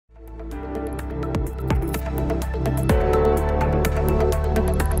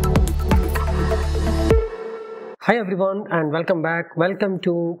Hi everyone and welcome back. Welcome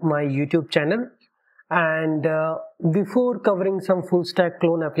to my YouTube channel. And before covering some full stack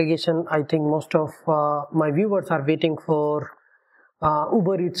clone application, I think most of my viewers are waiting for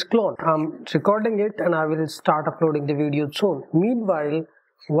Uber Eats clone. I'm recording it and I will start uploading the video soon. Meanwhile,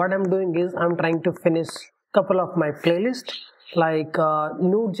 what I'm doing is I'm trying to finish couple of my playlists like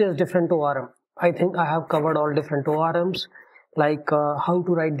Node.js different ORM. I think I have covered all different ORMs, like how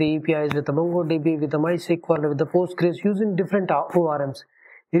to write the APIs with the Mongo DB, with the MySQL, with the Postgres using different ORMs.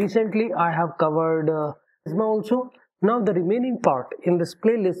 Recently, I have covered Prisma also. Now the remaining part in this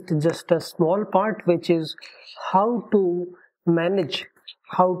playlist is just a small part, which is how to manage,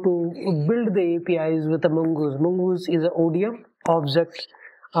 how to build the APIs with the Mongoose. Mongoose is an ODM, object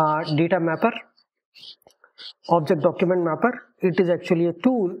data mapper, object document mapper. It is actually a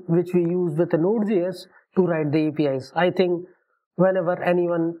tool which we use with the Node.js to write the APIs. I think whenever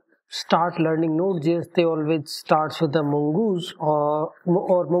anyone start learning Node.js, they always starts with the Mongoose or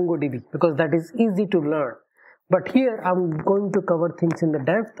Mongo DB because that is easy to learn. But here I'm going to cover things in the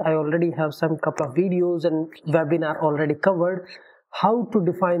depth. I already have some couple of videos and webinar already covered how to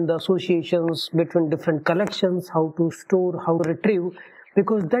define the associations between different collections, how to store, how to retrieve,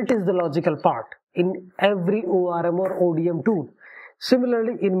 because that is the logical part in every ORM or ODM tool.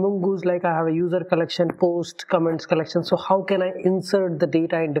 Similarly, in Mongoose, like I have a user collection, post, comments collection. So how can I insert the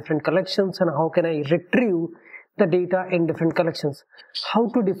data in different collections and how can I retrieve the data in different collections? How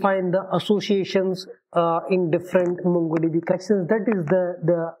to define the associations in different MongoDB collections? That is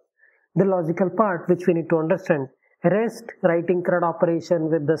the logical part which we need to understand. Rest, writing CRUD operation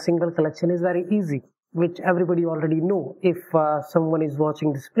with the single collection is very easy, which everybody already know if someone is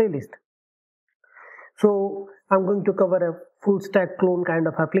watching this playlist. So I'm going to cover a full stack clone kind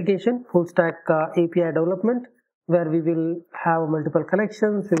of application, full stack API development, where we will have multiple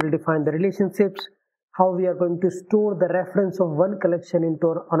collections, we will define the relationships, how we are going to store the reference of one collection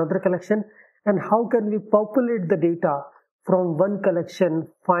into another collection, and how can we populate the data from one collection,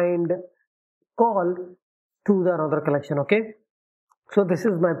 find, call to the another collection. Okay, so this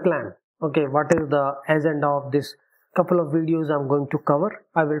is my plan. Okay, what is the agenda of this couple of videos I'm going to cover?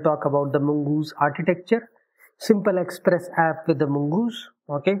 I will talk about the Mongoose architecture, simple express app with the Mongoose.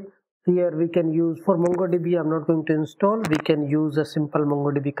 Okay, here we can use for MongoDB. I'm not going to install. We can use a simple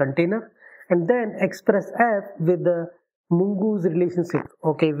MongoDB container and then express app with the Mongoose relationship.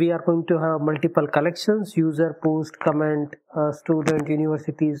 Okay, we are going to have multiple collections: user, post, comment, student,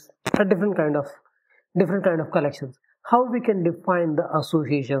 universities, a different kind of collections. How we can define the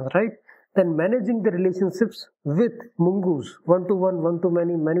associations, right? Then managing the relationships with Mongoose, one-to-one,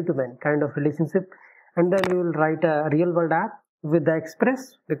 one-to-many, many-to-many kind of relationship. And then we will write a real-world app with the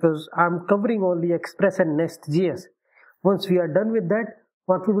Express, because I'm covering only Express and nestjs. Once we are done with that,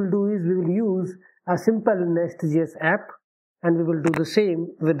 what we will do is we will use a simple nestjs app and we will do the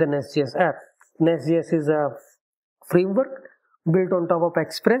same with the nestjs app. Nestjs is a framework built on top of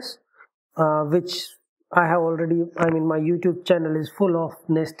Express, which I have already, my YouTube channel is full of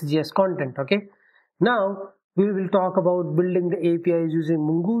nestjs content. Okay, now we will talk about building the APIs using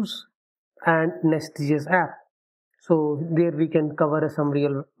Mongoose and nestjs app. So there we can cover some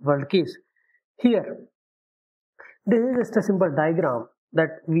real world case. Here, this is just a simple diagram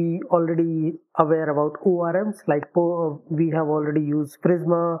that we already aware about ORMs, like we have already used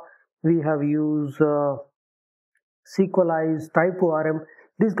Prisma, we have used SQLize, type ORM.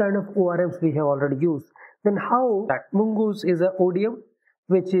 These kind of ORMs we have already used. Then how that Mongoose is a ODM,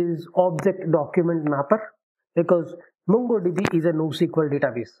 which is object document mapper, because MongoDB is a NoSQL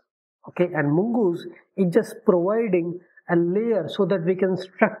database. Okay, and Mongoose is just providing a layer so that we can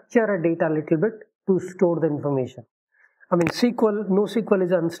structure a data a little bit to store the information. NoSQL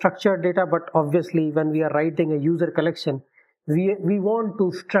is unstructured data, but obviously when we are writing a user collection, we want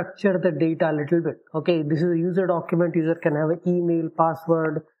to structure the data a little bit. Okay, this is a user document. User can have an email,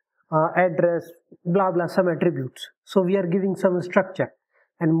 password, address, blah blah, some attributes. So we are giving some structure,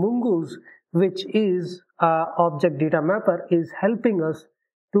 and Mongoose, which is object data mapper, is helping us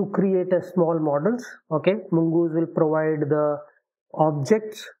to create a small models. Okay, Mongoose will provide the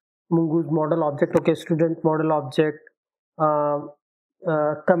objects, Mongoose model object. Okay, student model object,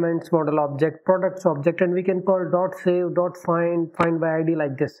 comments model object, products object, and we can call .save, .find, find by ID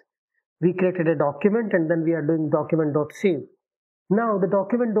like this. We created a document and then we are doing document.save. Now the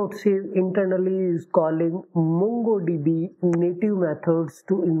document.save internally is calling MongoDB native methods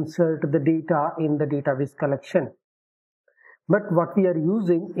to insert the data in the database collection. But what we are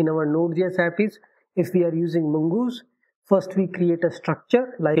using in our Node.js app is, if we are using Mongoose, first we create a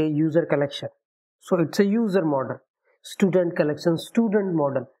structure like a user collection. So it's a user model, student collection, student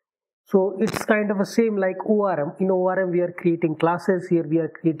model. So it's kind of a same like ORM. In ORM we are creating classes, here we are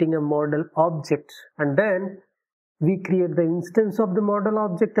creating a model object, and then we create the instance of the model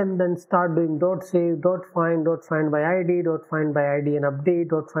object and then start doing .save, .find by id, .find by id and update,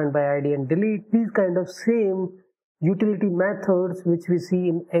 .find by id and delete. These kind of same utility methods which we see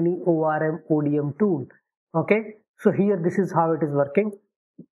in any ORM ODM tool. Okay, so here this is how it is working.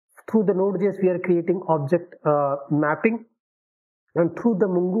 Through the Node.js we are creating object mapping, and through the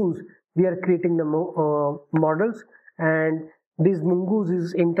Mongoose we are creating the models, and this Mongoose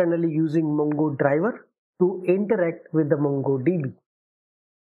is internally using Mongo driver to interact with the Mongo DB.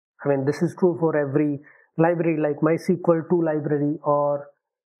 I mean, this is true for every library like MySQL2 library or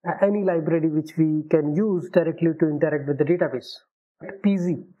any library which we can use directly to interact with the database.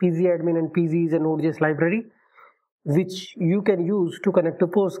 PZ-admin and PZ is a Node.js library which you can use to connect to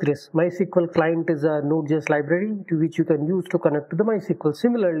Postgres. MySQL client is a Node.js library to which you can use to connect to the MySQL.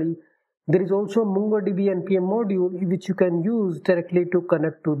 Similarly, there is also Mongo DB NPM module which you can use directly to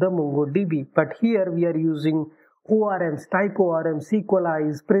connect to the Mongo DB. But here we are using ORMs, type ORM,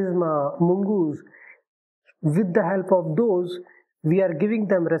 SQLize, Prisma, Mongoose. With the help of those, we are giving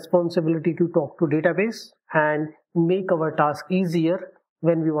them responsibility to talk to database and make our task easier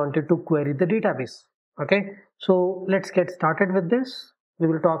when we wanted to query the database. Okay, so let's get started with this. We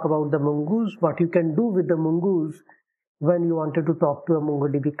will talk about the Mongoose, what you can do with the Mongoose when you wanted to talk to a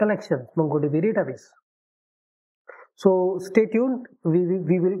MongoDB collection, MongoDB database. So stay tuned. We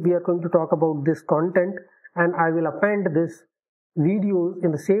are going to talk about this content, and I will append this video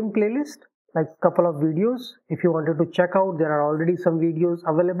in the same playlist, like a couple of videos. If you wanted to check out, there are already some videos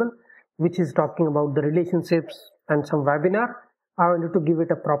available which is talking about the relationships and some webinar. I wanted to give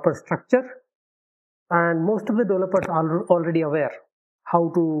it a proper structure, and most of the developers are already aware how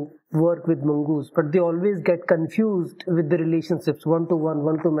to work with Mongoose, but they always get confused with the relationships, one-to-one,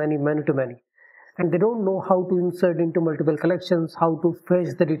 one-to-many, many-to-many, and they don't know how to insert into multiple collections, how to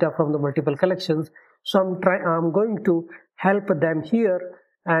fetch the data from the multiple collections. So I'm going to help them here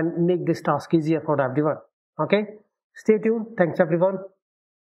and make this task easier for everyone. Okay, stay tuned. Thanks everyone.